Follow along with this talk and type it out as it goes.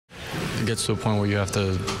it gets to a point where you have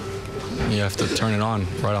to turn it on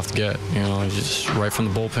right off the get. You know, just right from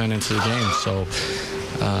the bullpen into the game. So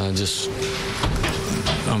just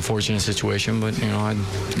unfortunate situation, but you know, I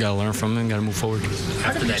got to learn from it and got to move forward.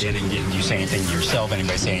 After that inning, did you say anything to yourself?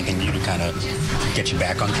 Anybody say anything to you to kind of get you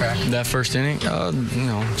back on track? That first inning, you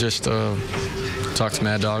know, just talked to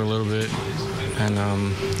Mad Dog a little bit, and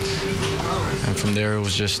from there it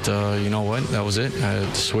was just, you know what, that was it.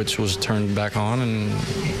 The switch was turned back on and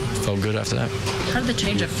felt good after that. How did the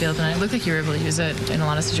changeup feel tonight? It looked like you were able to use it in a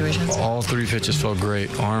lot of situations. All three pitches felt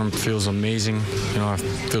great. Arm feels amazing. You know, I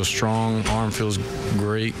feel strong. Arm feels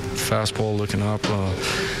great. Fastball looking up.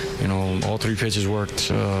 You know, all three pitches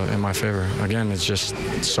worked in my favor. Again, it just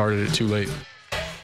started it too late.